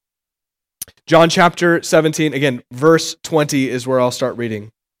John chapter 17, again, verse 20 is where I'll start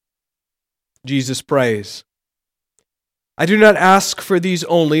reading. Jesus prays, "I do not ask for these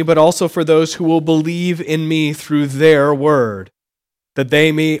only, but also for those who will believe in me through their word, that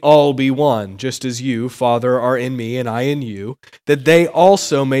they may all be one, just as you, Father, are in me and I in you, that they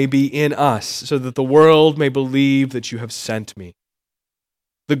also may be in us, so that the world may believe that you have sent me.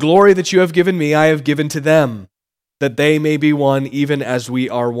 The glory that you have given me, I have given to them, that they may be one even as we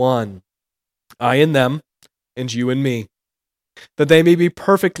are one. I in them, and you in me, that they may be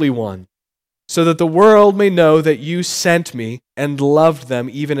perfectly one, so that the world may know that you sent me and loved them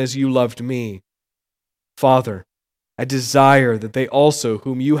even as you loved me. Father, I desire that they also,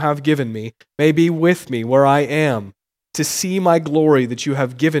 whom you have given me, may be with me where I am, to see my glory that you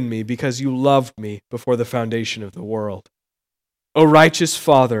have given me because you loved me before the foundation of the world. O righteous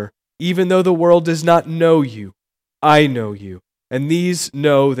Father, even though the world does not know you, I know you, and these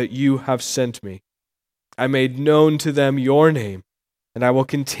know that you have sent me. I made known to them your name, and I will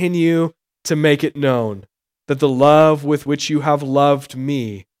continue to make it known, that the love with which you have loved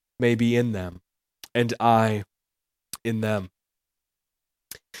me may be in them, and I in them."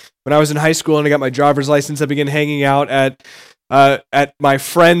 When I was in high school and I got my driver's license, I began hanging out at my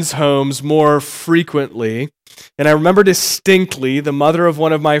friends' homes more frequently. And I remember distinctly the mother of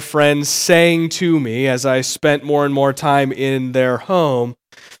one of my friends saying to me as I spent more and more time in their home,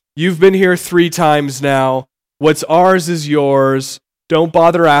 "You've been here 3 times now. What's ours is yours. Don't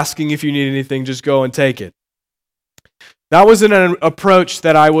bother asking if you need anything. Just go and take it." That was an approach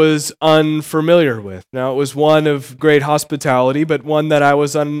that I was unfamiliar with. Now, it was one of great hospitality, but one that I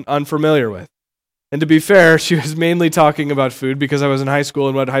was unfamiliar with. And to be fair, she was mainly talking about food because I was in high school,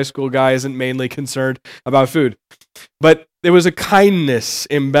 and what high school guy isn't mainly concerned about food. But there was a kindness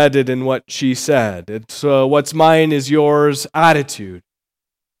embedded in what she said. It's what's mine is yours attitude.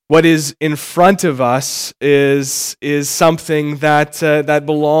 What is in front of us is something that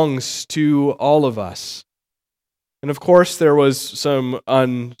belongs to all of us. And of course, there was some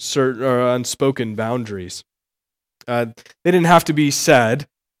uncertain or unspoken boundaries. They didn't have to be said.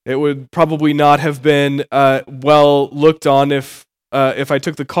 It would probably not have been well looked on if I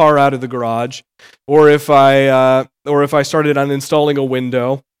took the car out of the garage, or if I started uninstalling a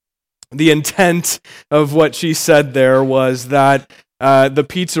window. The intent of what she said there was that the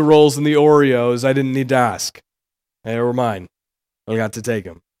pizza rolls and the Oreos, I didn't need to ask. They were mine. I got to take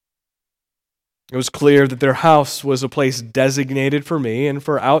them. It was clear that their house was a place designated for me, and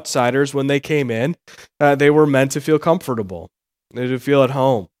for outsiders, when they came in, they were meant to feel comfortable, to feel at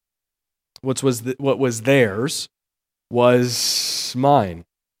home. What was theirs was mine.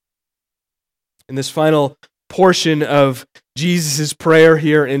 In this final portion of Jesus' prayer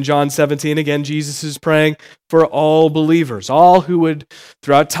here in John 17, again, Jesus is praying for all believers, all who would,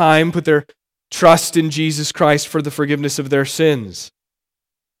 throughout time, put their trust in Jesus Christ for the forgiveness of their sins.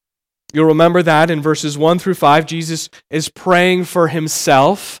 You'll remember that in verses 1 through 5, Jesus is praying for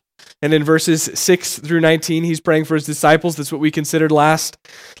himself. And in verses 6 through 19, he's praying for his disciples. That's what we considered last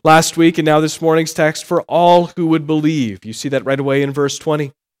week. And now this morning's text, for all who would believe. You see that right away in verse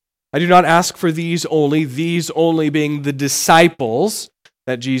 20. I do not ask for these only being the disciples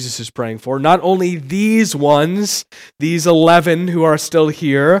that Jesus is praying for. Not only these ones, these 11 who are still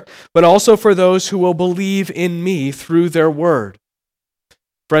here, but also for those who will believe in me through their word.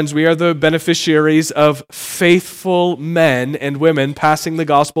 Friends, we are the beneficiaries of faithful men and women passing the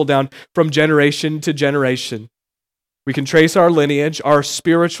gospel down from generation to generation. We can trace our lineage, our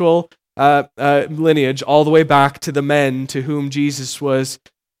spiritual lineage, all the way back to the men to whom Jesus was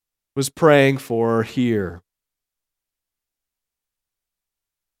praying for here.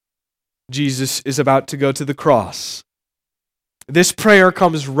 Jesus is about to go to the cross. This prayer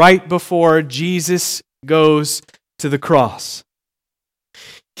comes right before Jesus goes to the cross.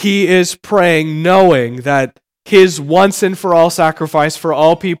 He is praying knowing that his once and for all sacrifice for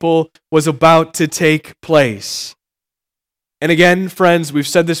all people was about to take place. And again, friends, we've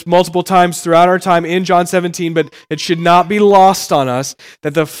said this multiple times throughout our time in John 17, but it should not be lost on us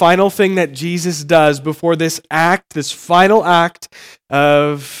that the final thing that Jesus does before this final act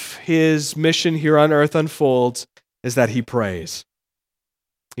of his mission here on earth unfolds, is that he prays.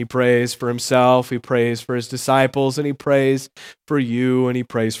 He prays for himself, he prays for his disciples, and he prays for you, and he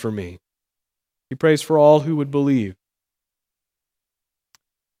prays for me. He prays for all who would believe.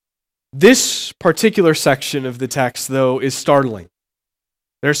 This particular section of the text, though, is startling.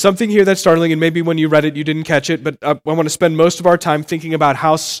 There's something here that's startling, and maybe when you read it, you didn't catch it, but I want to spend most of our time thinking about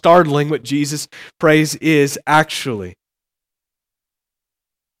how startling what Jesus prays is actually.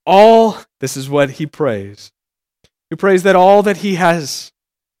 This is what he prays. He prays that all that he has,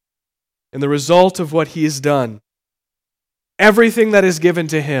 and the result of what he has done, everything that is given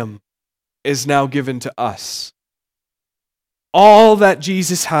to him is now given to us. All that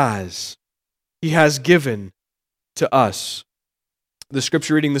Jesus has, he has given to us. The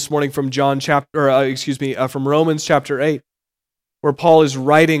scripture reading this morning from from Romans chapter 8, where Paul is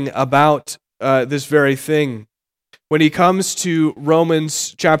writing about this very thing. When he comes to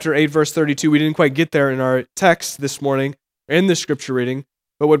Romans chapter 8, verse 32, we didn't quite get there in our text this morning, in the scripture reading,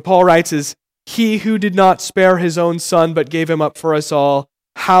 but what Paul writes is, "He who did not spare his own son, but gave him up for us all,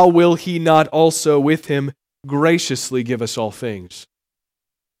 how will he not also with him graciously give us all things?"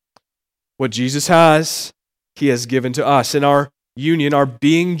 What Jesus has, he has given to us. In our union, our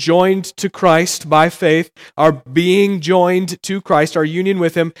being joined to Christ by faith, our being joined to Christ, our union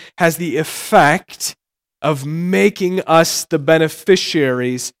with him, has the effect of making us the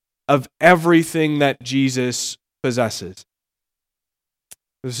beneficiaries of everything that Jesus possesses.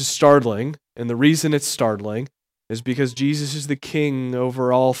 This is startling, and the reason it's startling is because Jesus is the king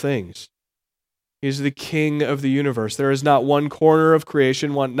over all things. He is the king of the universe. There is not one corner of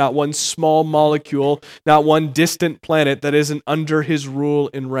creation, not one small molecule, not one distant planet that isn't under his rule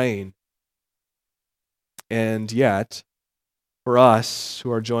and reign. And yet, for us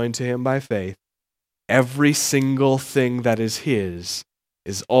who are joined to him by faith, every single thing that is his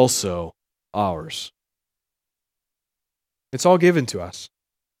is also ours. It's all given to us.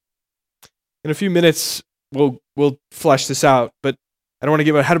 In a few minutes, we'll flesh this out, but I don't want to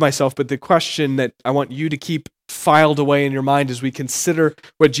get ahead of myself, but the question that I want you to keep filed away in your mind as we consider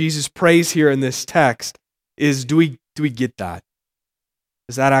what Jesus prays here in this text is, do we get that?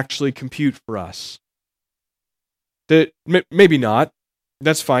 Does that actually compute for us? Maybe not.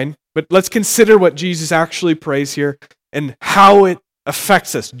 That's fine. But let's consider what Jesus actually prays here and how it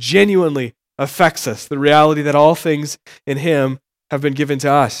affects us, genuinely affects us, the reality that all things in him have been given to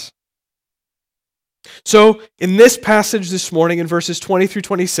us. So, in this passage this morning, in verses 20 through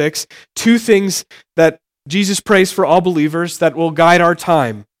 26, two things that Jesus prays for all believers that will guide our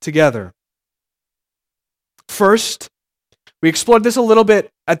time together. First, we explored this a little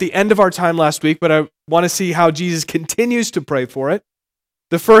bit at the end of our time last week, but I want to see how Jesus continues to pray for it.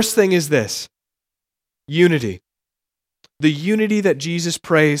 The first thing is this: unity. The unity that Jesus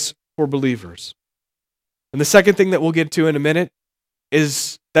prays for believers. And the second thing that we'll get to in a minute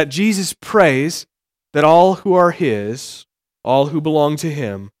is that Jesus prays that all who are his, all who belong to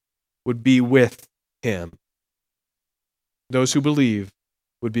him, would be with him. Those who believe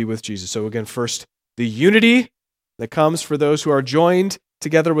would be with Jesus. So again, first, the unity that comes for those who are joined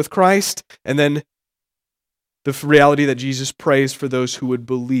together with Christ, and then the reality that Jesus prays for those who would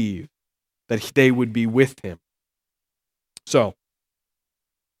believe, that they would be with him. So,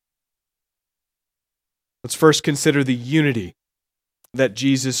 let's first consider the unity that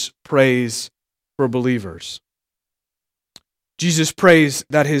Jesus prays for believers. Jesus prays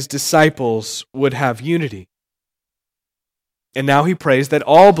that his disciples would have unity. And now he prays that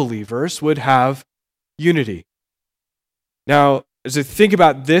all believers would have unity. Now, as I think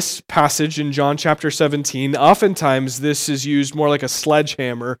about this passage in John chapter 17, oftentimes this is used more like a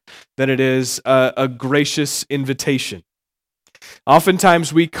sledgehammer than it is a gracious invitation.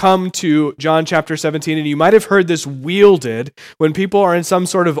 Oftentimes we come to John chapter 17, and you might have heard this wielded when people are in some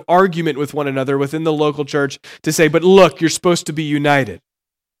sort of argument with one another within the local church to say, but look, you're supposed to be united.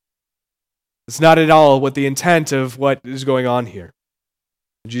 It's not at all what the intent of what is going on here.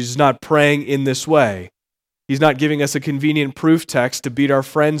 Jesus is not praying in this way. He's not giving us a convenient proof text to beat our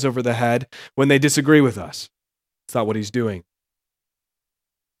friends over the head when they disagree with us. It's not what he's doing.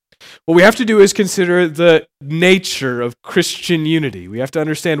 What we have to do is consider the nature of Christian unity. We have to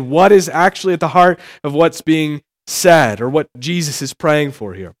understand what is actually at the heart of what's being said or what Jesus is praying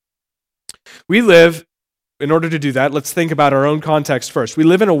for here. We live, in order to do that, let's think about our own context first. We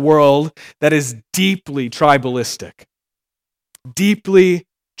live in a world that is deeply tribalistic. Deeply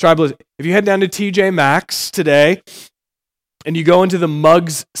tribalistic. If you head down to TJ Maxx today and you go into the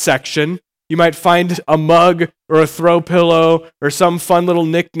mugs section, you might find a mug or a throw pillow or some fun little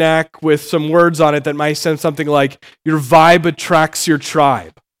knick-knack with some words on it that might say something like, your vibe attracts your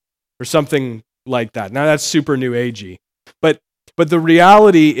tribe, or something like that. Now that's super new agey. But the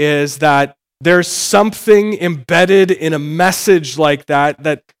reality is that there's something embedded in a message like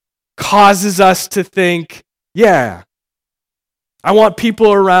that causes us to think, yeah, I want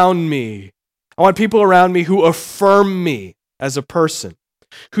people around me. I want people around me who affirm me as a person,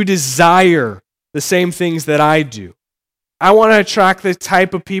 who desire the same things that I do. I want to attract the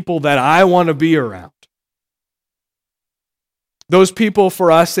type of people that I want to be around. Those people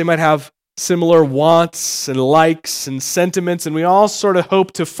for us, they might have similar wants and likes and sentiments, and we all sort of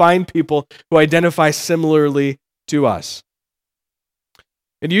hope to find people who identify similarly to us.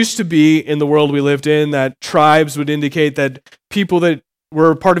 It used to be in the world we lived in that tribes would indicate that people that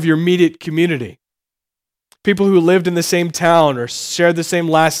were part of your immediate community, people who lived in the same town or shared the same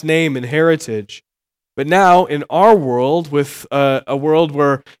last name and heritage. But now, in our world, with a world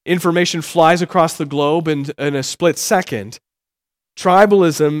where information flies across the globe in a split second,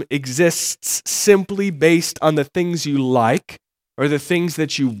 tribalism exists simply based on the things you like, or the things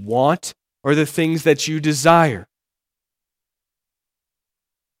that you want, or the things that you desire.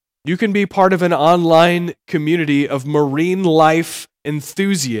 You can be part of an online community of marine life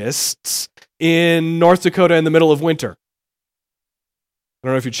enthusiasts in North Dakota in the middle of winter. I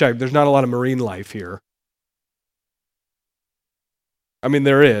don't know if you checked, there's not a lot of marine life here. I mean,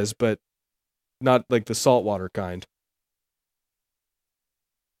 there is, but not like the saltwater kind.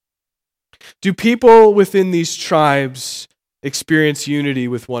 Do people within these tribes experience unity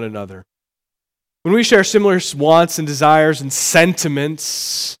with one another? When we share similar wants and desires and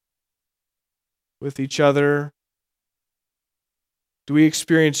sentiments with each other, do we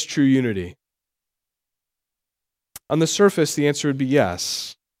experience true unity? On the surface, the answer would be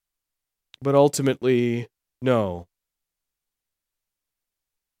yes, but ultimately, no.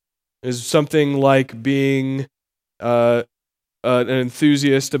 Is something like being an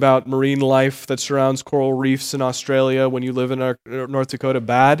enthusiast about marine life that surrounds coral reefs in Australia when you live in North Dakota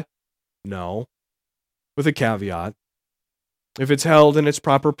bad? No, with a caveat. If it's held in its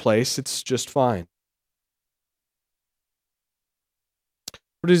proper place, it's just fine.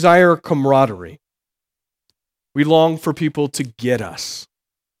 We desire camaraderie. We long for people to get us.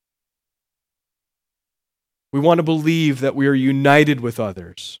 We want to believe that we are united with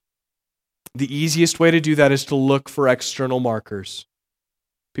others. The easiest way to do that is to look for external markers.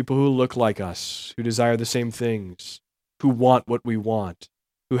 People who look like us, who desire the same things, who want what we want,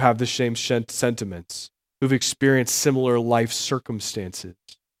 who have the same sentiments, who've experienced similar life circumstances.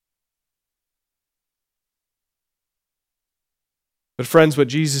 But friends, what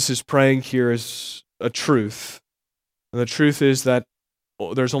Jesus is praying here is a truth. And the truth is that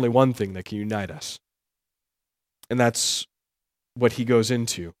there's only one thing that can unite us. And that's what he goes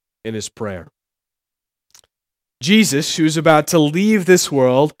into in his prayer. Jesus, who's about to leave this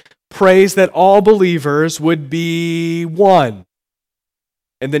world, prays that all believers would be one.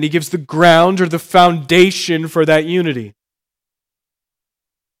 And then he gives the ground or the foundation for that unity.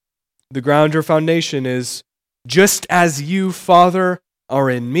 The ground or foundation is, just as you, Father, are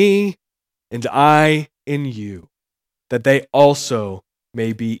in me, and I in you, that they also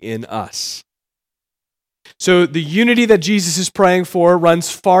may be in us. So the unity that Jesus is praying for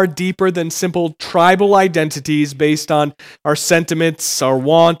runs far deeper than simple tribal identities based on our sentiments, our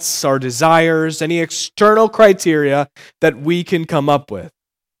wants, our desires, any external criteria that we can come up with.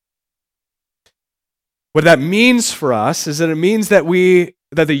 What that means for us is that it means that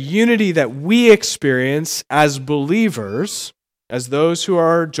the unity that we experience as believers, as those who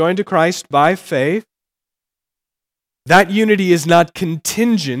are joined to Christ by faith, that unity is not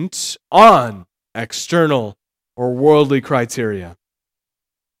contingent on external or worldly criteria.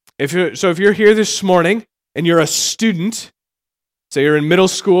 If you're here this morning and you're a student, say you're in middle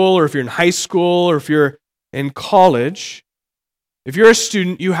school, or if you're in high school, or if you're in college, if you're a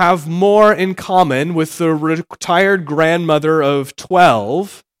student, you have more in common with the retired grandmother of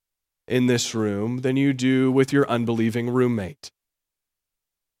 12 in this room than you do with your unbelieving roommate.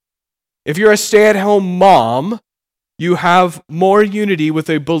 If you're a stay-at-home mom, you have more unity with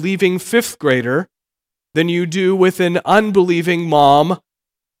a believing fifth grader than you do with an unbelieving mom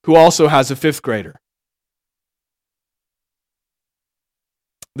who also has a fifth grader.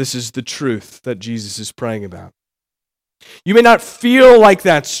 This is the truth that Jesus is praying about. You may not feel like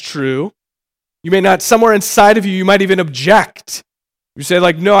that's true. You may not, somewhere inside of you, you might even object. You say,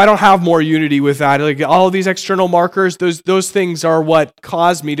 like, no, I don't have more unity with that. Like, all of these external markers, those things are what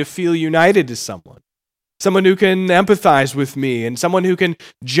cause me to feel united to someone. Someone who can empathize with me, and someone who can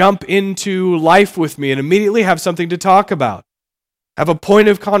jump into life with me and immediately have something to talk about. Have a point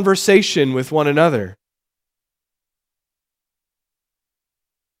of conversation with one another.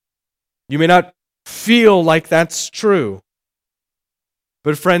 You may not feel like that's true.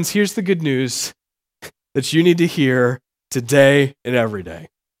 But friends, here's the good news that you need to hear today and every day.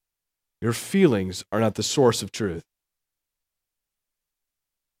 Your feelings are not the source of truth.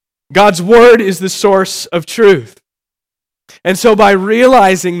 God's word is the source of truth. And so by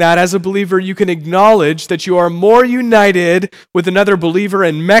realizing that as a believer, you can acknowledge that you are more united with another believer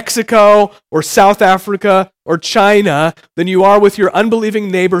in Mexico or South Africa or China than you are with your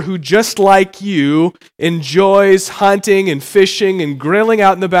unbelieving neighbor who, just like you, enjoys hunting and fishing and grilling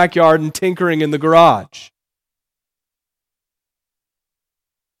out in the backyard and tinkering in the garage.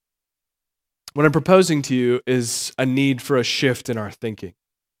 What I'm proposing to you is a need for a shift in our thinking.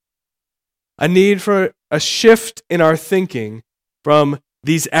 A need for a shift in our thinking from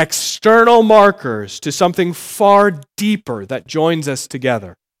these external markers to something far deeper that joins us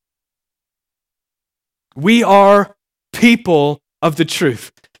together. We are people of the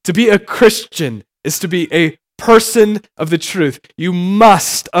truth. To be a Christian is to be a person of the truth. You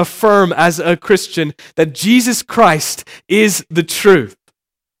must affirm as a Christian that Jesus Christ is the truth.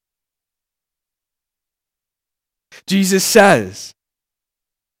 Jesus says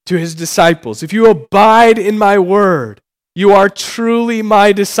to his disciples, if you abide in my word, you are truly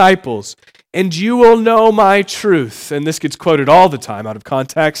my disciples, and you will know my truth. And this gets quoted all the time out of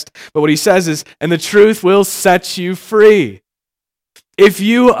context, but what he says is, and the truth will set you free. If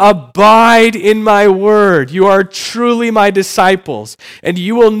you abide in my word, you are truly my disciples, and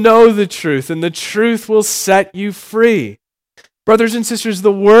you will know the truth, and the truth will set you free. Brothers and sisters,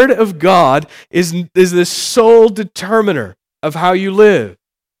 the word of God is the sole determiner of how you live.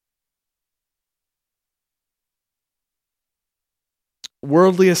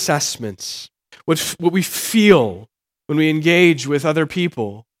 Worldly assessments, what we feel when we engage with other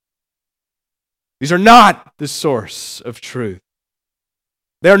people, these are not the source of truth.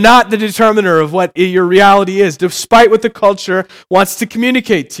 They're not the determiner of what your reality is, despite what the culture wants to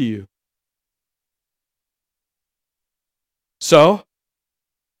communicate to you. So,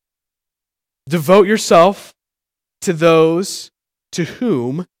 devote yourself to those to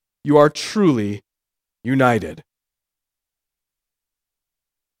whom you are truly united.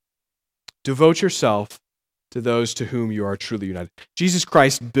 Devote yourself to those to whom you are truly united. Jesus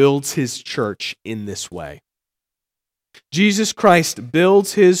Christ builds his church in this way. Jesus Christ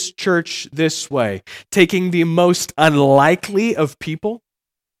builds his church this way, taking the most unlikely of people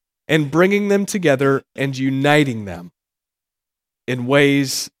and bringing them together and uniting them in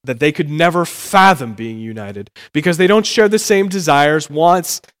ways that they could never fathom being united because they don't share the same desires,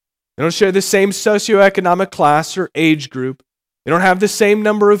 wants, they don't share the same socioeconomic class or age group. They don't have the same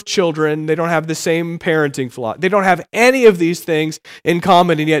number of children. They don't have the same parenting philosophy. They don't have any of these things in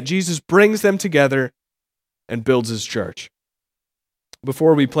common, and yet Jesus brings them together and builds his church.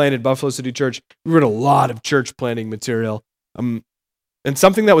 Before we planted Buffalo City Church, we read a lot of church planting material, and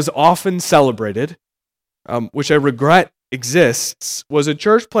something that was often celebrated, which I regret exists, was a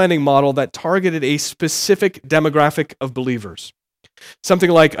church planting model that targeted a specific demographic of believers.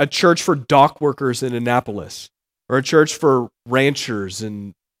 Something like a church for dock workers in Annapolis, or a church for ranchers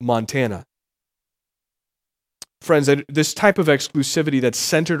in Montana. Friends, this type of exclusivity that's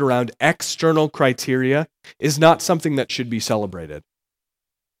centered around external criteria is not something that should be celebrated.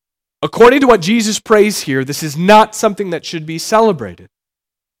 According to what Jesus prays here, this is not something that should be celebrated.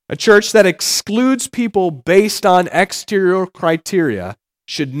 A church that excludes people based on exterior criteria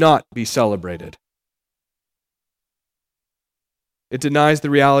should not be celebrated. It denies the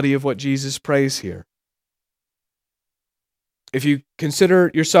reality of what Jesus prays here. If you consider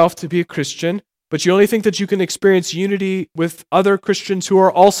yourself to be a Christian, but you only think that you can experience unity with other Christians who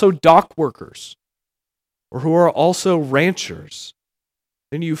are also dock workers or who are also ranchers,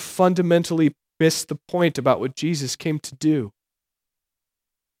 then you fundamentally miss the point about what Jesus came to do.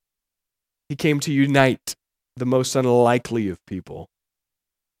 He came to unite the most unlikely of people,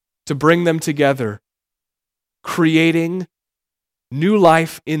 to bring them together, creating new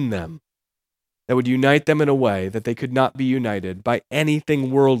life in them that would unite them in a way that they could not be united by anything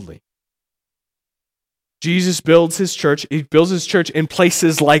worldly. Jesus builds his church. He builds his church in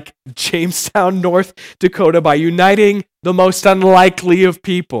places like Jamestown, North Dakota, by uniting the most unlikely of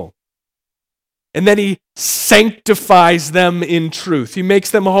people. And then he sanctifies them in truth. He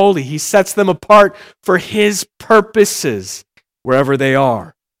makes them holy. He sets them apart for his purposes wherever they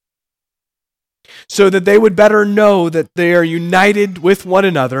are, so that they would better know that they are united with one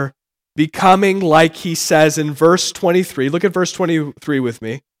another, becoming like he says in verse 23. Look at verse 23 with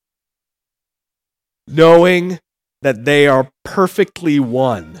me. Knowing that they are perfectly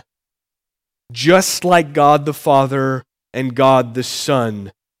one, just like God the Father and God the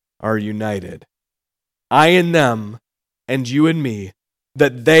Son are united. I in them, and you in me,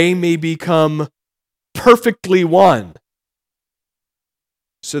 that they may become perfectly one,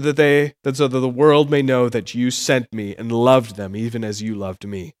 so that the world may know that you sent me and loved them even as you loved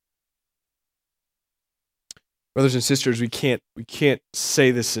me. Brothers and sisters, we can't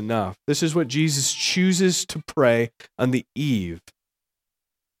say this enough. This is what Jesus chooses to pray on the eve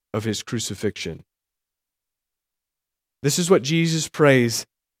of his crucifixion. This is what Jesus prays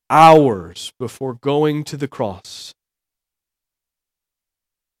hours before going to the cross.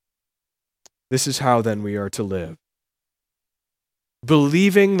 This is how then we are to live.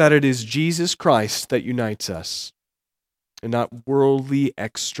 Believing that it is Jesus Christ that unites us, and not worldly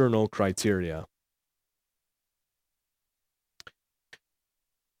external criteria.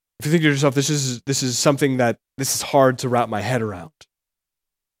 If you think to yourself, this is something that this is hard to wrap my head around.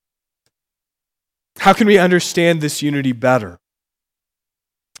 How can we understand this unity better?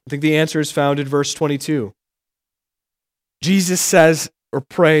 I think the answer is found in verse 22. Jesus says or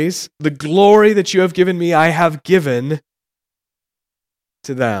prays, "The glory that you have given me, I have given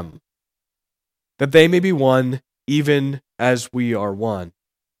to them, that they may be one, even as we are one."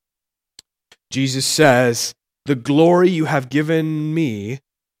 Jesus says, "The glory you have given me,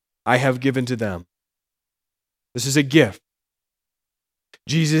 I have given to them." This is a gift.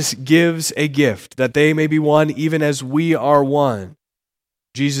 Jesus gives a gift, that they may be one, even as we are one.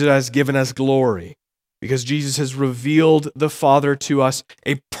 Jesus has given us glory, because Jesus has revealed the Father to us,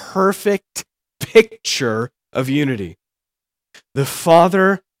 a perfect picture of unity. The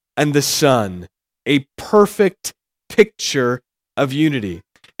Father and the Son, a perfect picture of unity.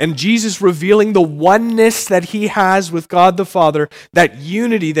 And Jesus revealing the oneness that he has with God the Father, that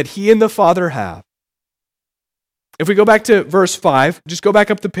unity that he and the Father have. If we go back to verse 5, just go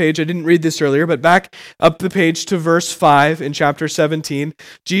back up the page. I didn't read this earlier, but back up the page to verse 5 in chapter 17.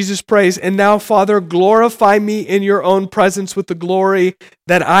 Jesus prays, "And now, Father, glorify me in your own presence with the glory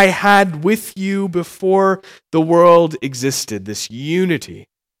that I had with you before the world existed." This unity,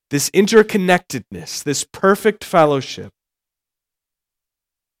 this interconnectedness, this perfect fellowship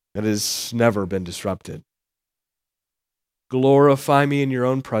that has never been disrupted. Glorify me in your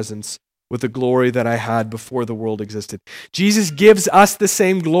own presence with the glory that I had before the world existed. Jesus gives us the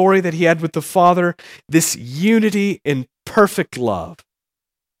same glory that he had with the Father, this unity in perfect love.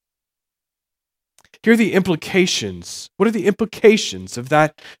 Here are the implications. What are the implications of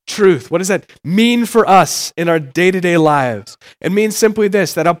that truth? What does that mean for us in our day-to-day lives? It means simply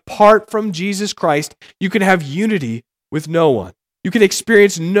this, that apart from Jesus Christ, you can have unity with no one. You can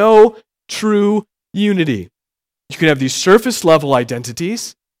experience no true unity. You can have these surface level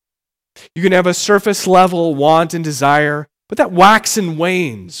identities. You can have a surface level want and desire, but that wax and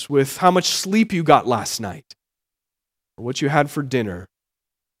wanes with how much sleep you got last night, or what you had for dinner,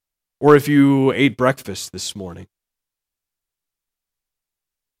 or if you ate breakfast this morning.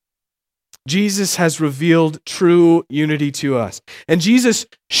 Jesus has revealed true unity to us. And Jesus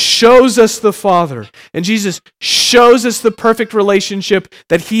shows us the Father. And Jesus shows us the perfect relationship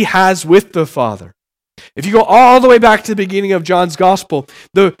that he has with the Father. If you go all the way back to the beginning of John's Gospel,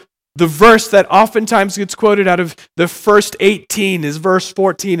 the verse that oftentimes gets quoted out of the first 18 is verse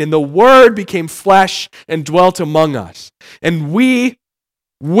 14. "And the Word became flesh and dwelt among us. And we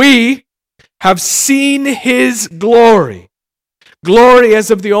have seen his glory. Glory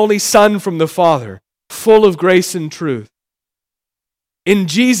as of the only Son from the Father, full of grace and truth." In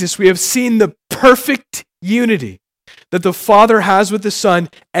Jesus, we have seen the perfect unity that the Father has with the Son,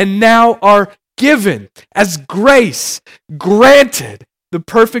 and now are given as grace, granted the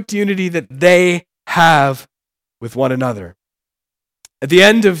perfect unity that they have with one another. At the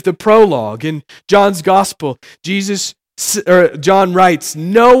end of the prologue in John's Gospel, John writes,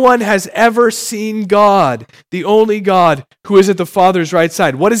 "No one has ever seen God, the only God who is at the Father's right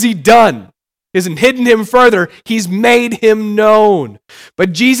side." What has he done? He hasn't hidden him further. He's made him known.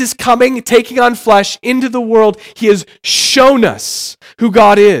 But Jesus coming, taking on flesh into the world, he has shown us who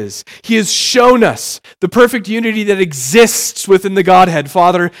God is. He has shown us the perfect unity that exists within the Godhead,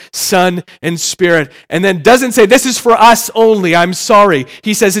 Father, Son, and Spirit. And then doesn't say, "This is for us only, I'm sorry."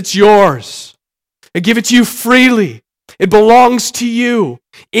 He says, "It's yours. I give it to you freely. It belongs to you.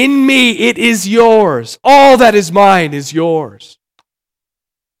 In me, it is yours. All that is mine is yours."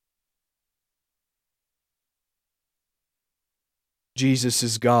 Jesus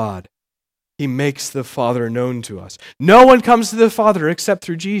is God. He makes the Father known to us. No one comes to the Father except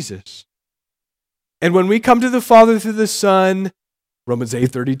through Jesus. And when we come to the Father through the Son, Romans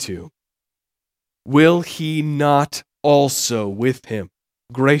 8:32, will he not also with him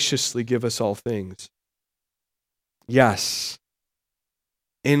graciously give us all things? Yes,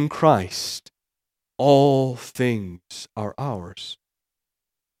 in Christ, all things are ours.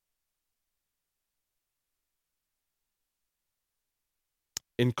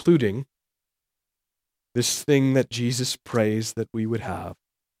 Including this thing that Jesus prays that we would have,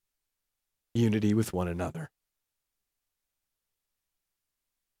 unity with one another.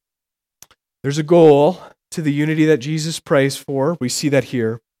 There's a goal to the unity that Jesus prays for. We see that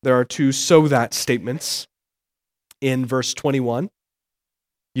here. There are two "so that" statements in verse 21.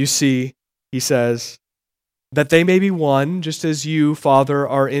 You see, he says, that they may be one, just as you, Father,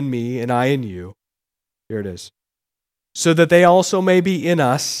 are in me, and I in you. Here it is. So that they also may be in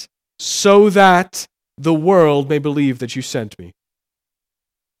us, so that the world may believe that you sent me.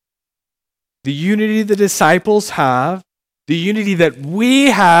 The unity the disciples have, the unity that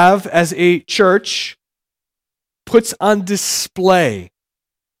we have as a church, puts on display,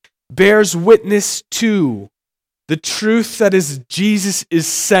 bears witness to the truth that is Jesus is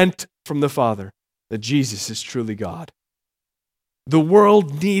sent from the Father, that Jesus is truly God. The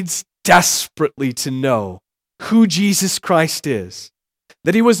world needs desperately to know who Jesus Christ is,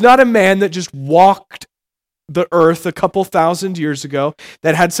 that he was not a man that just walked the earth a couple thousand years ago,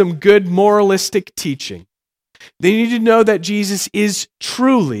 that had some good moralistic teaching. They need to know that Jesus is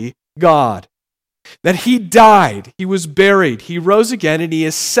truly God, that he died, he was buried, he rose again, and he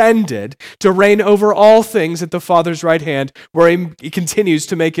ascended to reign over all things at the Father's right hand, where he continues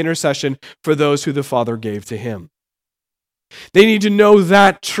to make intercession for those who the Father gave to him. They need to know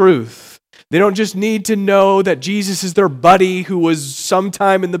that truth. They don't just need to know that Jesus is their buddy who was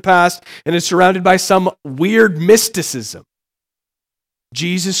sometime in the past and is surrounded by some weird mysticism.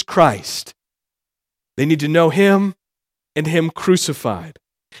 Jesus Christ. They need to know him and him crucified.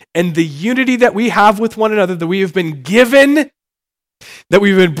 And the unity that we have with one another, that we have been given, that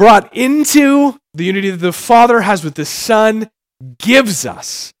we've been brought into, the unity that the Father has with the Son, gives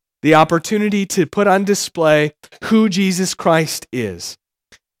us the opportunity to put on display who Jesus Christ is.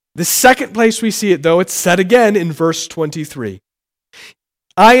 The second place we see it, though, it's said again in verse 23.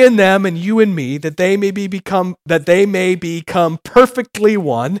 I in them and you in me, that they may become perfectly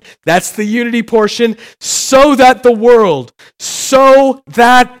one. That's the unity portion, so that the world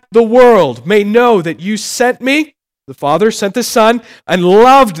may know that you sent me, the Father sent the Son, and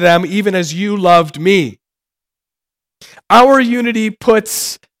loved them even as you loved me. Our unity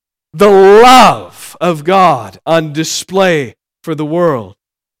puts the love of God on display for the world.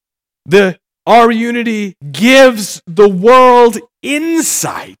 Our unity gives the world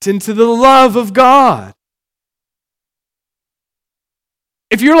insight into the love of God.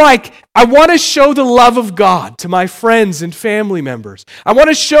 If you're like, I want to show the love of God to my friends and family members, I want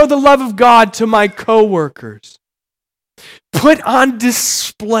to show the love of God to my coworkers, put on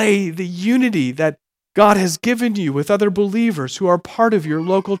display the unity that God has given you with other believers who are part of your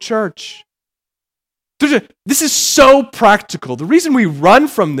local church. This is so practical. The reason we run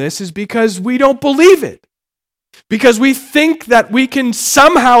from this is because we don't believe it. Because we think that we can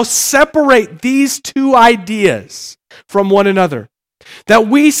somehow separate these two ideas from one another. That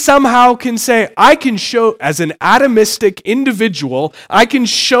we somehow can say, I can show, as an atomistic individual, I can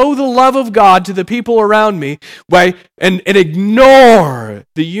show the love of God to the people around me and ignore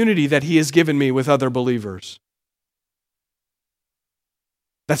the unity that he has given me with other believers.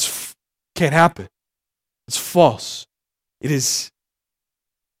 Can't happen. It's false. It's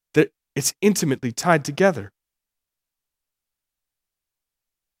intimately tied together.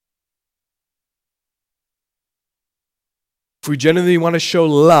 If we genuinely want to show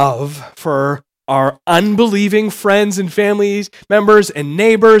love for our unbelieving friends and family members and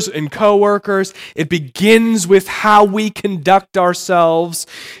neighbors and coworkers, it begins with how we conduct ourselves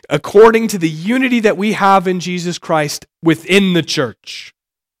according to the unity that we have in Jesus Christ within the church.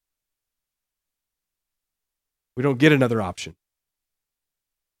 We don't get another option.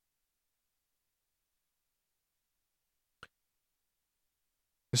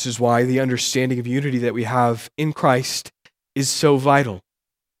 This is why the understanding of unity that we have in Christ is so vital.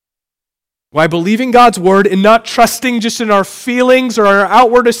 Why believing God's word and not trusting just in our feelings or our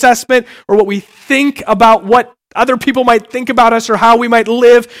outward assessment or what we think about what other people might think about us or how we might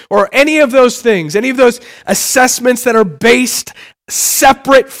live or any of those things, any of those assessments that are based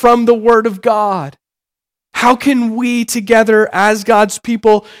separate from the word of God. How can we together as God's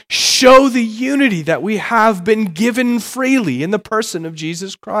people show the unity that we have been given freely in the person of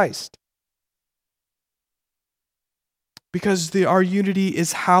Jesus Christ? Because our unity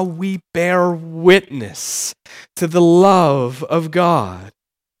is how we bear witness to the love of God.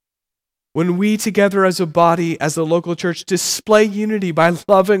 When we together as a body, as a local church, display unity by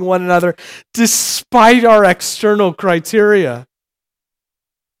loving one another despite our external criteria,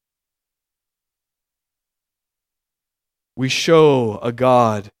 we show a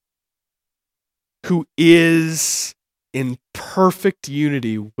God who is in perfect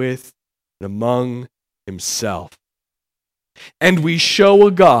unity with and among himself. And we show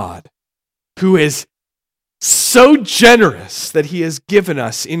a God who is so generous that he has given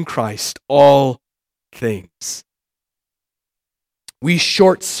us in Christ all things. We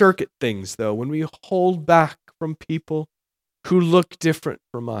short-circuit things, though, when we hold back from people who look different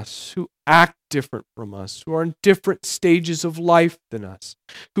from us, who act different from us, who are in different stages of life than us,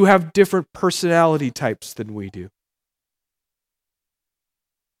 who have different personality types than we do.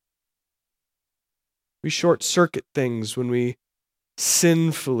 We short-circuit things when we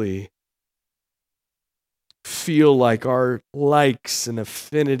sinfully feel like our likes and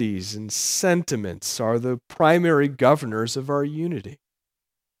affinities and sentiments are the primary governors of our unity.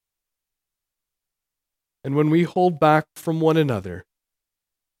 And when we hold back from one another,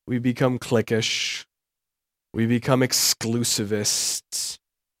 we become cliquish, we become exclusivists,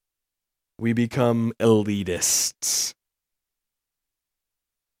 we become elitists.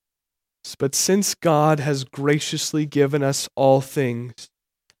 But since God has graciously given us all things,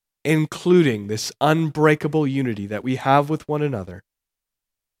 including this unbreakable unity that we have with one another,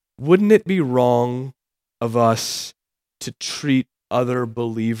 wouldn't it be wrong of us to treat other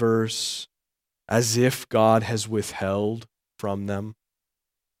believers as if God has withheld from them?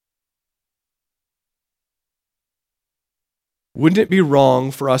 Wouldn't it be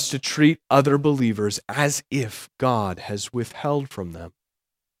wrong for us to treat other believers as if God has withheld from them?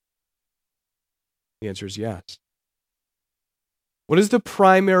 The answer is yes. What is the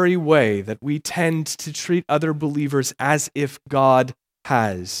primary way that we tend to treat other believers as if God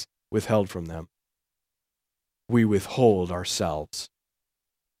has withheld from them? We withhold ourselves.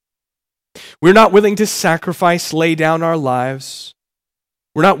 We're not willing to sacrifice, lay down our lives.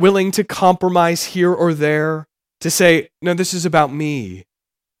 We're not willing to compromise here or there, to say, no, this is about me.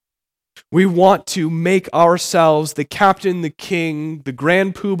 We want to make ourselves the captain, the king, the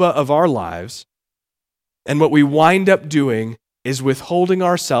grand poobah of our lives. And what we wind up doing is withholding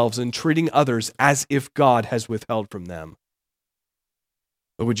ourselves and treating others as if God has withheld from them.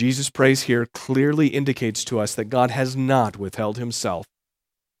 But what Jesus prays here clearly indicates to us that God has not withheld himself.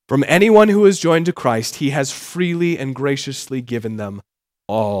 From anyone who has joined to Christ, he has freely and graciously given them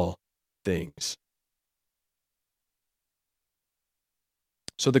all things.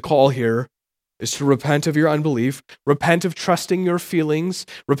 So the call here is to repent of your unbelief, repent of trusting your feelings,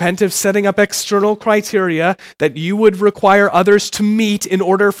 repent of setting up external criteria that you would require others to meet in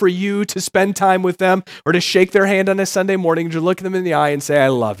order for you to spend time with them or to shake their hand on a Sunday morning, to look them in the eye and say, I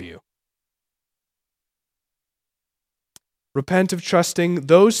love you. Repent of trusting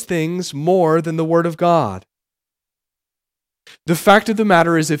those things more than the Word of God. The fact of the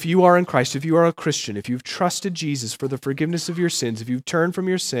matter is, if you are in Christ, if you are a Christian, if you've trusted Jesus for the forgiveness of your sins, if you've turned from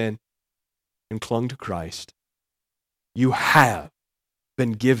your sin and clung to Christ, you have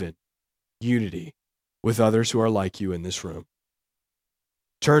been given unity with others who are like you in this room.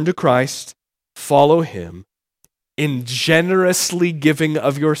 Turn to Christ, follow him, in generously giving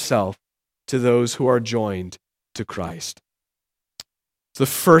of yourself to those who are joined to Christ. It's the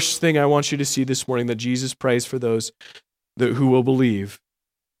first thing I want you to see this morning, that Jesus prays for those who will believe,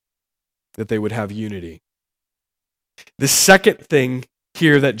 that they would have unity. The second thing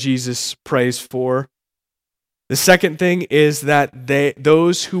here that Jesus prays for, the second thing is that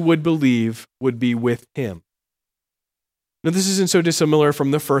those who would believe would be with him. Now, this isn't so dissimilar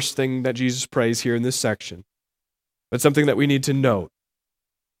from the first thing that Jesus prays here in this section, but something that we need to note.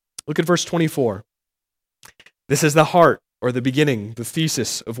 Look at verse 24. This is the heart, or the beginning, the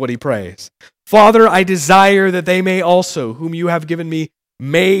thesis of what he prays. Father, I desire that they may also, whom you have given me,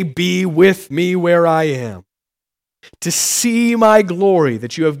 may be with me where I am, to see my glory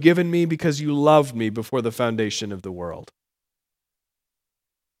that you have given me because you loved me before the foundation of the world.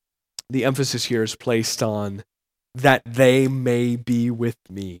 The emphasis here is placed on that they may be with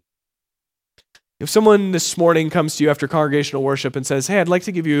me. If someone this morning comes to you after congregational worship and says, hey, I'd like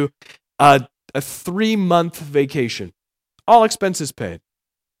to give you a 3-month vacation, all expenses paid.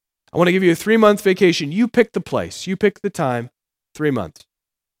 I want to give you a 3-month vacation. You pick the place. You pick the time. 3 months.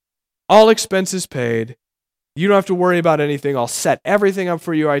 All expenses paid. You don't have to worry about anything. I'll set everything up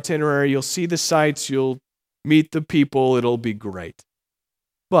for your itinerary. You'll see the sights. You'll meet the people. It'll be great.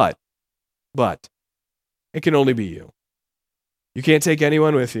 But, it can only be you. You can't take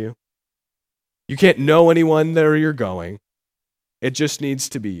anyone with you. You can't know anyone where you're going. It just needs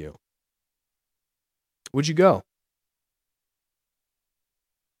to be you. Would you go?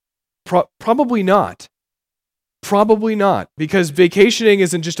 Probably not. Probably not, because vacationing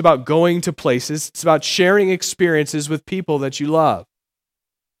isn't just about going to places. It's about sharing experiences with people that you love.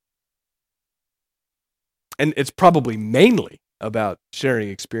 And it's probably mainly about sharing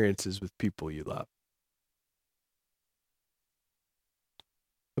experiences with people you love.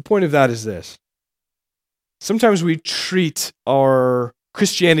 The point of that is this. Sometimes we treat our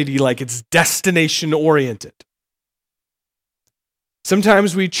Christianity like it's destination-oriented.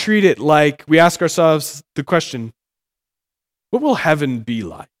 Sometimes we treat it like we ask ourselves the question, what will heaven be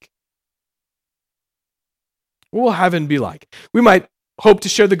like? What will heaven be like? We might hope to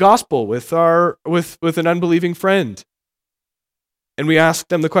share the gospel with an unbelieving friend. And we ask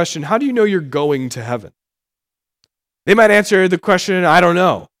them the question, how do you know you're going to heaven? They might answer the question, I don't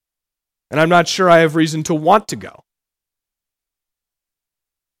know. And I'm not sure I have reason to want to go.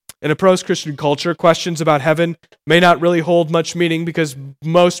 In a post-Christian culture, questions about heaven may not really hold much meaning because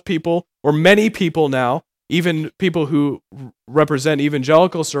most people, or many people now, even people who represent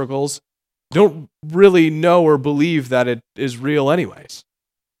evangelical circles, don't really know or believe that it is real anyways.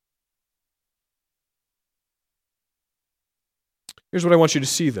 Here's what I want you to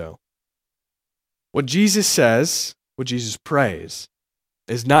see, though. What Jesus says, what Jesus prays,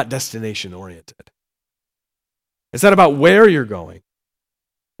 is not destination-oriented. It's not about where you're going.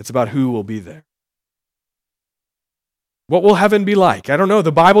 It's about who will be there. What will heaven be like? I don't know.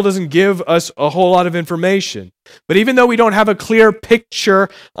 The Bible doesn't give us a whole lot of information. But even though we don't have a clear picture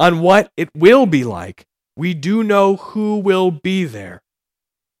on what it will be like, we do know who will be there.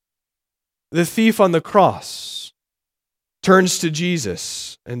 The thief on the cross turns to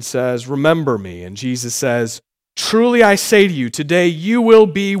Jesus and says, "Remember me." And Jesus says, "Truly I say to you, today you will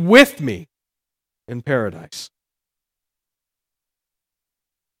be with me in paradise."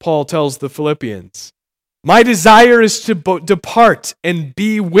 Paul tells the Philippians, "My desire is to depart and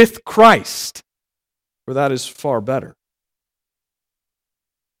be with Christ, for that is far better."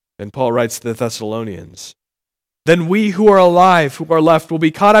 And Paul writes to the Thessalonians, "Then we who are alive, who are left, will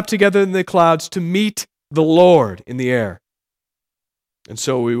be caught up together in the clouds to meet the Lord in the air. And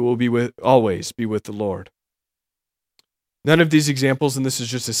so we will always be with the Lord." None of these examples, and this is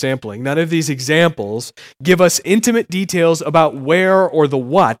just a sampling, none of these examples give us intimate details about where or the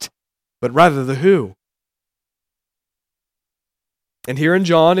what, but rather the who. And here in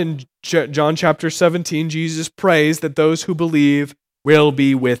John chapter 17, Jesus prays that those who believe will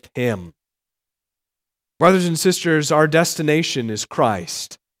be with him. Brothers and sisters, our destination is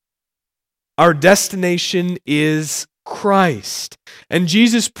Christ. Our destination is Christ. And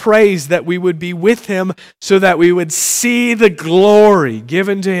Jesus prays that we would be with him so that we would see the glory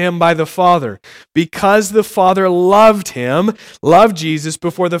given to him by the Father, because the Father loved Jesus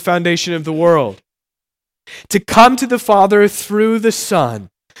before the foundation of the world. To come to the Father through the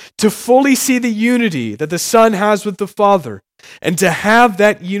Son, to fully see the unity that the Son has with the Father, and to have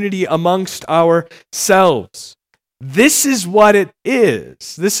that unity amongst ourselves. This is what it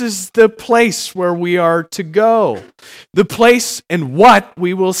is. This is the place where we are to go. The place and what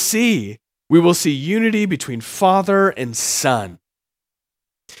we will see. We will see unity between Father and Son.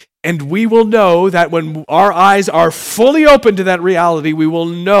 And we will know that when our eyes are fully open to that reality, we will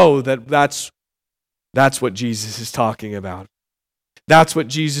know that that's what Jesus is talking about. That's what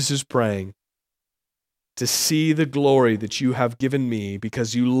Jesus is praying. To see the glory that you have given me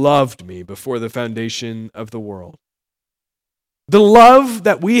because you loved me before the foundation of the world. The love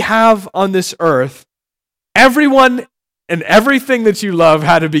that we have on this earth, everyone and everything that you love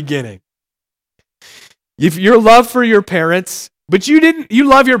had a beginning. If your love for your parents, you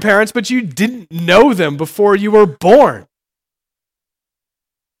love your parents, but you didn't know them before you were born.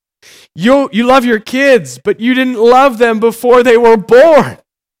 You love your kids, but you didn't love them before they were born.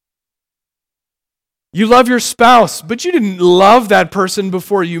 You love your spouse, but you didn't love that person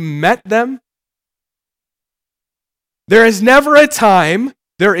before you met them. There is never a time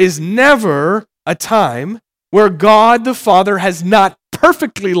where God the Father has not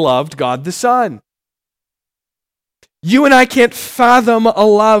perfectly loved God the Son. You and I can't fathom a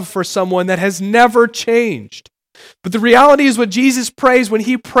love for someone that has never changed. But the reality is what Jesus prays when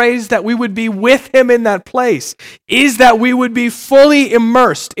he prays that we would be with him in that place is that we would be fully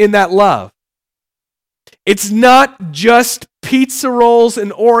immersed in that love. It's not just pizza rolls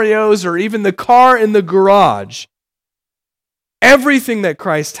and Oreos or even the car in the garage. Everything that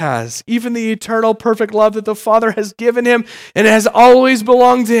Christ has, even the eternal perfect love that the Father has given him and has always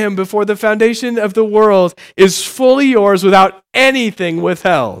belonged to him before the foundation of the world, is fully yours without anything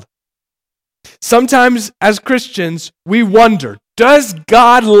withheld. Sometimes as Christians, we wonder, does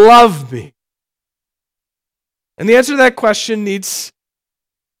God love me? And the answer to that question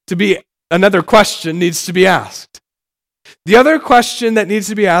another question needs to be asked. The other question that needs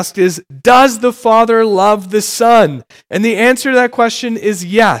to be asked is, does the Father love the Son? And the answer to that question is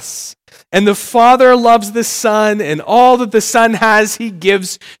yes. And the Father loves the Son, and all that the Son has, he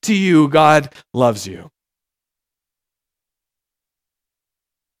gives to you. God loves you.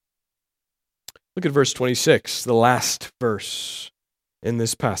 Look at verse 26, the last verse in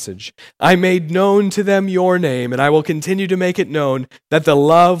this passage. I made known to them your name, and I will continue to make it known, that the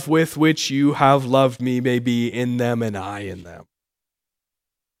love with which you have loved me may be in them and I in them.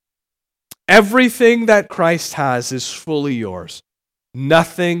 Everything that Christ has is fully yours.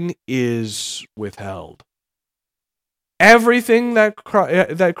 Nothing is withheld. Everything that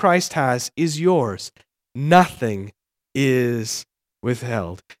Christ has is yours. Nothing is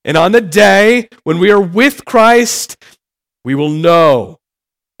withheld. And on the day when we are with Christ, we will know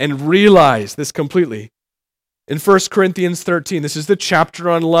and realize this completely. In 1 Corinthians 13, this is the chapter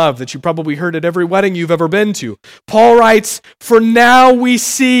on love that you probably heard at every wedding you've ever been to. Paul writes, "For now we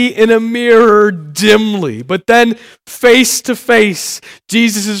see in a mirror dimly, but then face to face."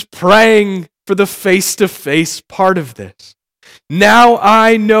 Jesus is praying for the face-to-face part of this. "Now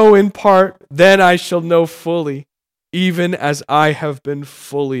I know in part, then I shall know fully, even as I have been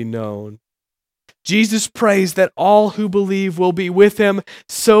fully known." Jesus prays that all who believe will be with him,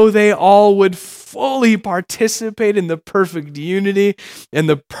 so they all would fully participate in the perfect unity and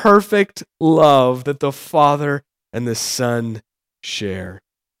the perfect love that the Father and the Son share.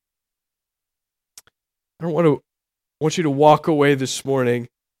 I want you to walk away this morning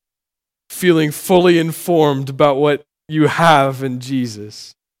feeling fully informed about what you have in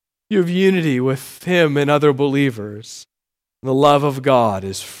Jesus. You have unity with him and other believers. The love of God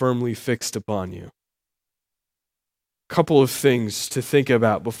is firmly fixed upon you. A couple of things to think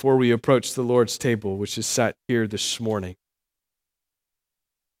about before we approach the Lord's table, which is set here this morning.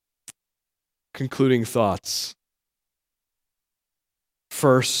 Concluding thoughts.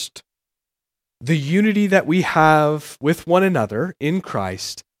 First, the unity that we have with one another in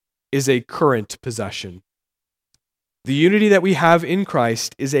Christ is a current possession. The unity that we have in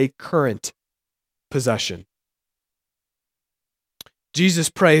Christ is a current possession. Jesus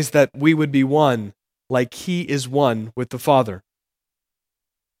prays that we would be one like he is one with the Father.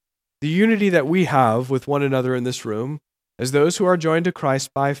 The unity that we have with one another in this room, as those who are joined to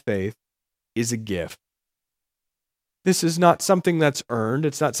Christ by faith, is a gift. This is not something that's earned.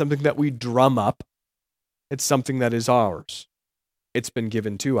 It's not something that we drum up. It's something that is ours. It's been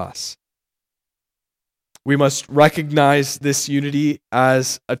given to us. We must recognize this unity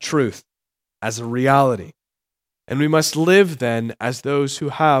as a truth, as a reality. And we must live then as those who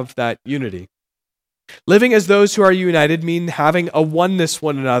have that unity. Living as those who are united means having a oneness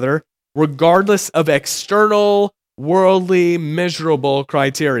one another, regardless of external, worldly, measurable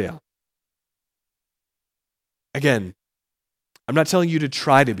criteria. Again, I'm not telling you to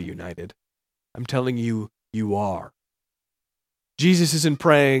try to be united. I'm telling you, you are. Jesus isn't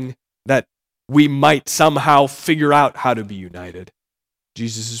praying that we might somehow figure out how to be united.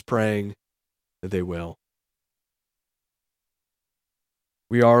 Jesus is praying that they will.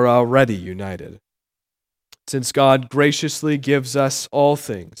 We are already united. Since God graciously gives us all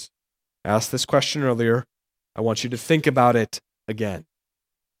things, I asked this question earlier. I want you to think about it again.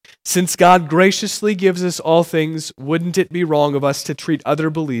 Since God graciously gives us all things, wouldn't it be wrong of us to treat other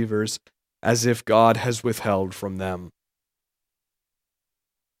believers as if God has withheld from them?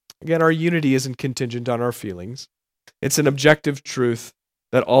 Again, our unity isn't contingent on our feelings. It's an objective truth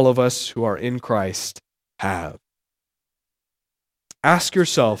that all of us who are in Christ have. Ask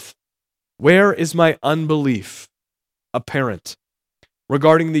yourself, where is my unbelief apparent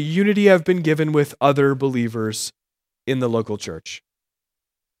regarding the unity I've been given with other believers in the local church?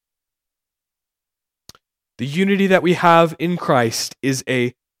 The unity that we have in Christ is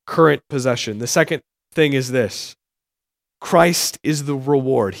a current possession. The second thing is this: Christ is the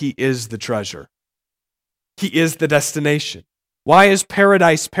reward. He is the treasure. He is the destination. Why is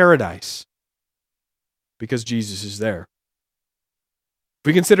paradise paradise? Because Jesus is there. If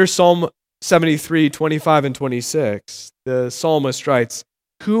we consider Psalm 73, 25 and 26, the psalmist writes,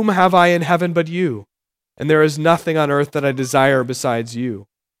 "Whom have I in heaven but you? And there is nothing on earth that I desire besides you.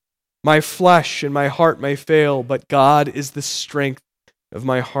 My flesh and my heart may fail, but God is the strength of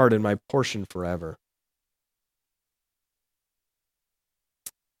my heart and my portion forever."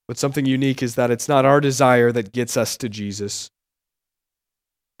 But something unique is that it's not our desire that gets us to Jesus.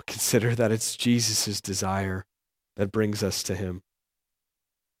 But consider that it's Jesus' desire that brings us to him.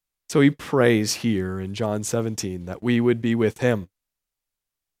 So he prays here in John 17 that we would be with him.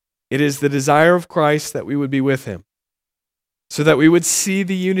 It is the desire of Christ that we would be with him, so that we would see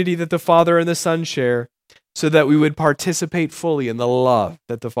the unity that the Father and the Son share, so that we would participate fully in the love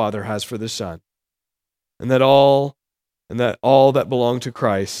that the Father has for the Son, and that all that belong to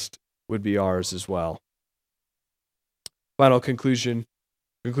Christ would be ours as well. Final conclusion,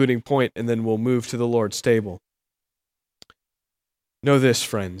 concluding point, and then we'll move to the Lord's table. Know this,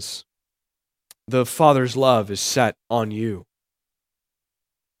 friends. the Father's love is set on you.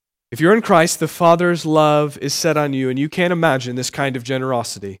 If you're in Christ, the Father's love is set on you, and you can't imagine this kind of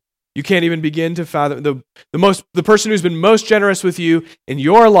generosity. You can't even begin to fathom the person who's been most generous with you in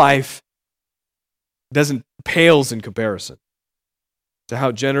your life pales in comparison to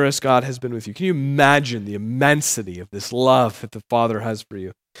how generous God has been with you. Can you imagine the immensity of this love that the Father has for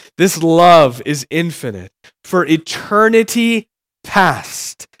you? This love is infinite for eternity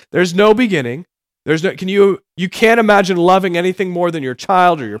past. There's no beginning. You can't imagine loving anything more than your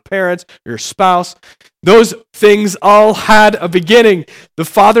child or your parents or your spouse. Those things all had a beginning. The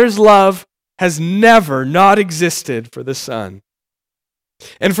Father's love has never not existed for the Son.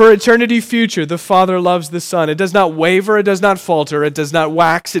 And for eternity future, the Father loves the Son. It does not waver, it does not falter, it does not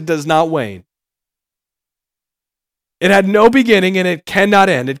wax, it does not wane. It had no beginning and it cannot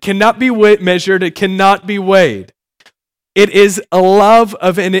end. It cannot be measured, it cannot be weighed. It is a love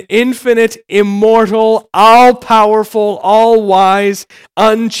of an infinite, immortal, all-powerful, all-wise,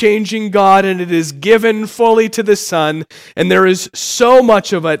 unchanging God, and it is given fully to the Son, and there is so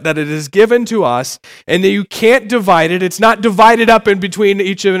much of it that it is given to us, and that you can't divide it. It's not divided up in between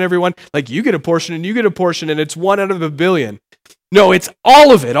each and every one, like you get a portion and you get a portion, and it's 1 out of 1 billion. No, it's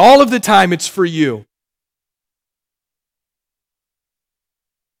all of it. All of the time, it's for you.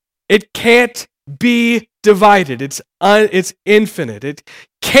 It can't be divided. It's infinite. It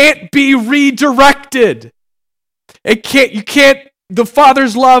can't be redirected. The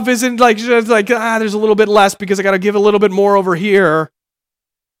Father's love isn't there's a little bit less because I got to give a little bit more over here.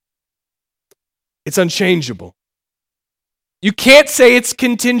 It's unchangeable. You can't say it's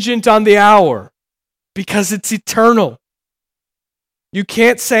contingent on the hour because it's eternal. You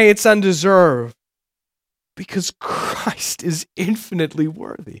can't say it's undeserved because Christ is infinitely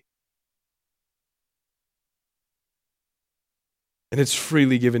worthy. And it's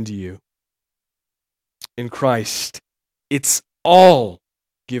freely given to you. In Christ, it's all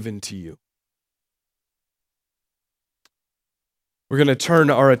given to you. We're going to turn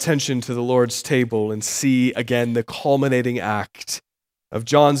our attention to the Lord's table and see again the culminating act of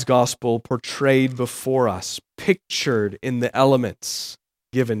John's gospel portrayed before us, pictured in the elements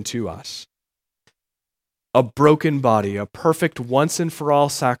given to us. A broken body, a perfect once and for all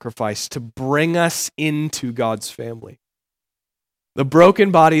sacrifice to bring us into God's family. The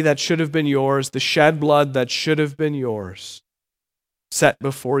broken body that should have been yours, the shed blood that should have been yours, set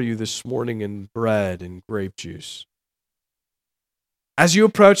before you this morning in bread and grape juice. As you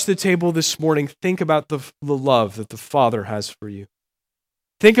approach the table this morning, think about the love that the Father has for you.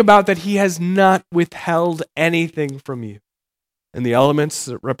 Think about that He has not withheld anything from you, and the elements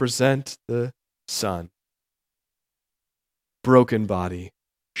that represent the Son. Broken body,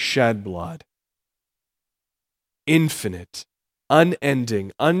 shed blood, infinite,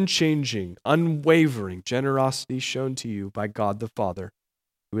 unending, unchanging, unwavering generosity shown to you by God the Father,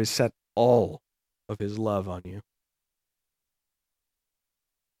 who has set all of His love on you.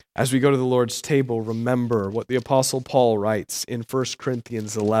 As we go to the Lord's table, remember what the Apostle Paul writes in 1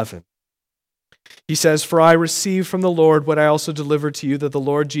 Corinthians 11. He says, "For I received from the Lord what I also delivered to you, that the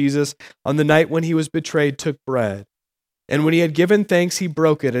Lord Jesus, on the night when He was betrayed, took bread. And when He had given thanks, He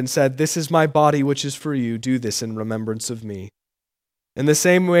broke it and said, 'This is my body, which is for you. Do this in remembrance of me.' In the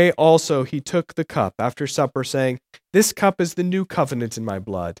same way also He took the cup after supper, saying, 'This cup is the new covenant in my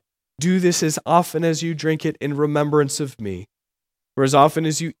blood. Do this as often as you drink it in remembrance of me. For as often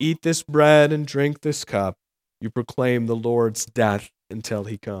as you eat this bread and drink this cup, you proclaim the Lord's death until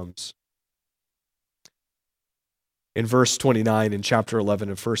He comes.'" In verse 29 in chapter 11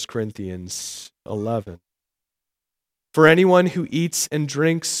 of 1 Corinthians 11, "For anyone who eats and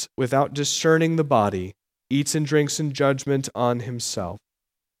drinks without discerning the body eats and drinks in judgment on himself."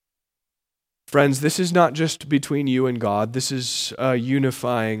 Friends, this is not just between you and God. This is a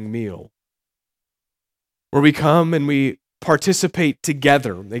unifying meal where we come and we participate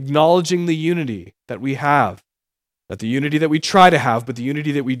together, acknowledging the unity that we have, not the unity that we try to have, but the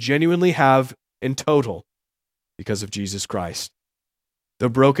unity that we genuinely have in total because of Jesus Christ. The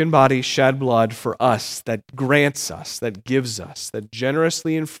broken body shed blood for us, that grants us, that gives us, that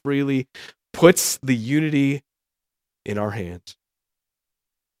generously and freely puts the unity in our hands.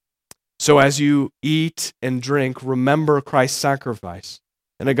 So as you eat and drink, remember Christ's sacrifice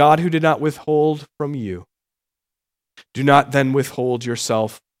and a God who did not withhold from you. Do not then withhold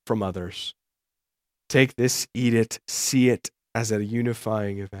yourself from others. Take this, eat it, see it as a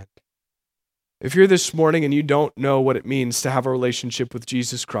unifying event. If you're this morning and you don't know what it means to have a relationship with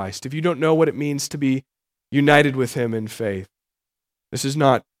Jesus Christ, if you don't know what it means to be united with Him in faith, this is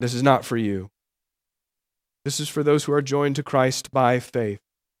not for you. This is for those who are joined to Christ by faith.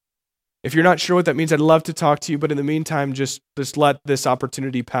 If you're not sure what that means, I'd love to talk to you, but in the meantime, just let this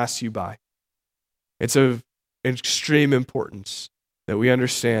opportunity pass you by. It's of extreme importance that we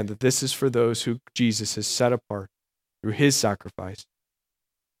understand that this is for those who Jesus has set apart through his sacrifice.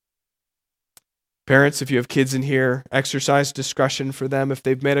 Parents, if you have kids in here, exercise discretion for them. If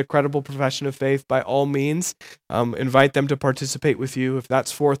they've made a credible profession of faith, by all means, invite them to participate with you. If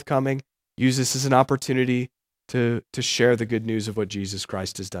that's forthcoming, use this as an opportunity to share the good news of what Jesus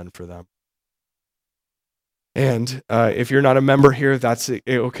Christ has done for them. And if you're not a member here, that's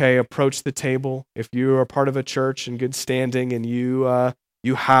okay. Approach the table. If you are part of a church in good standing and that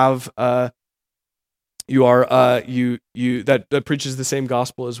preaches the same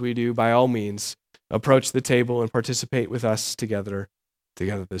gospel as we do, by all means, approach the table and participate with us together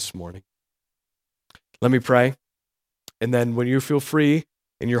this morning. Let me pray. And then when you feel free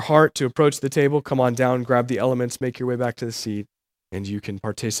in your heart to approach the table, come on down, grab the elements, make your way back to the seat, and you can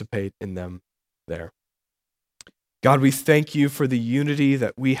participate in them there. God, we thank you for the unity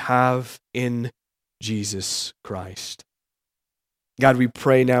that we have in Jesus Christ. God, we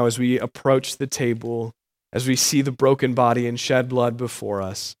pray now as we approach the table, as we see the broken body and shed blood before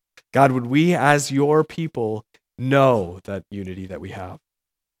us, God, would we as your people know that unity that we have?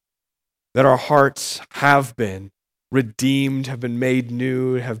 That our hearts have been redeemed, have been made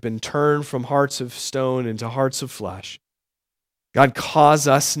new, have been turned from hearts of stone into hearts of flesh. God, cause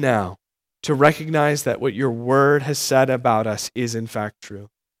us now to recognize that what your word has said about us is in fact true.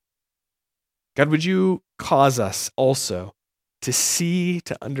 God, would you cause us also to see,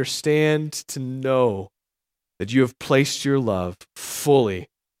 to understand, to know that you have placed your love fully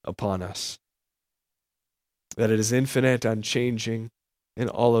upon us, that it is infinite, unchanging, and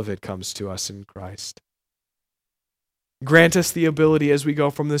all of it comes to us in Christ. Grant us the ability as we go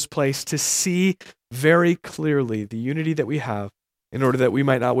from this place to see very clearly the unity that we have in order that we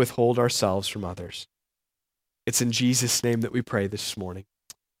might not withhold ourselves from others. It's in Jesus' name that we pray this morning.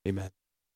 Amen.